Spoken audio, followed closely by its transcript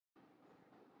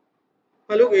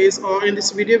Hello guys, in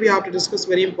this video we have to discuss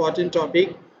very important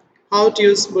topic, how to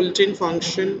use bulletin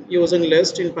function using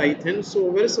list in Python. So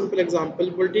very simple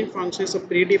example, bulletin function is a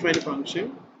predefined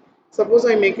function. Suppose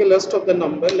I make a list of the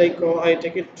number like I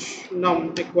take it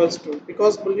num equals to,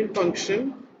 because bulletin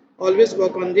function always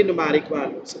work on the numeric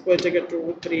value. Suppose I take it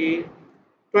 2, 3,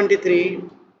 23,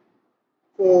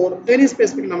 4, any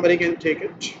specific number you can take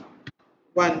it,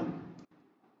 1,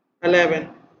 11,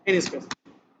 any specific.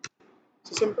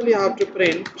 So simply I have to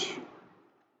print,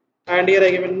 and here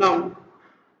I give a num.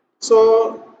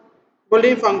 So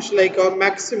Boolean function like a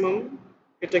maximum,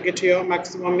 you take it here,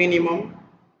 maximum, minimum.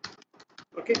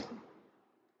 Okay,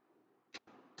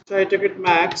 so I take it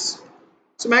max.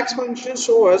 So max function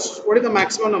shows us what is the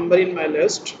maximum number in my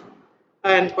list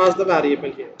and pass the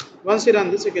variable here. Once you run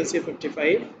this, you can see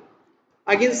 55.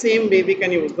 Again, same way we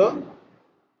can use the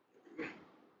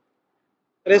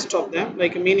rest of them,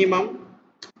 like minimum.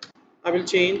 I will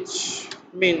change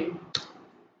min.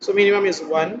 So minimum is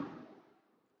 1.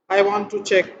 I want to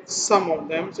check sum of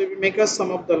them. So we make a sum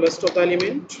of the list of the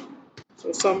element.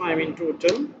 So sum I mean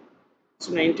total.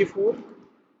 So 94.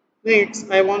 Next,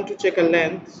 I want to check a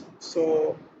length.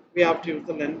 So we have to use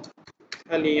the length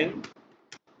len.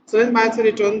 So then maths will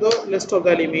return the list of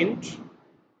the element.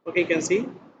 Okay, you can see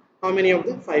how many of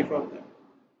them, 5 of them.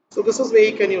 So this is where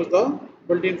you can use the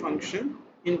built-in function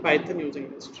in Python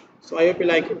using list. So I hope you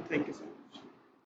like it. Thank you so much.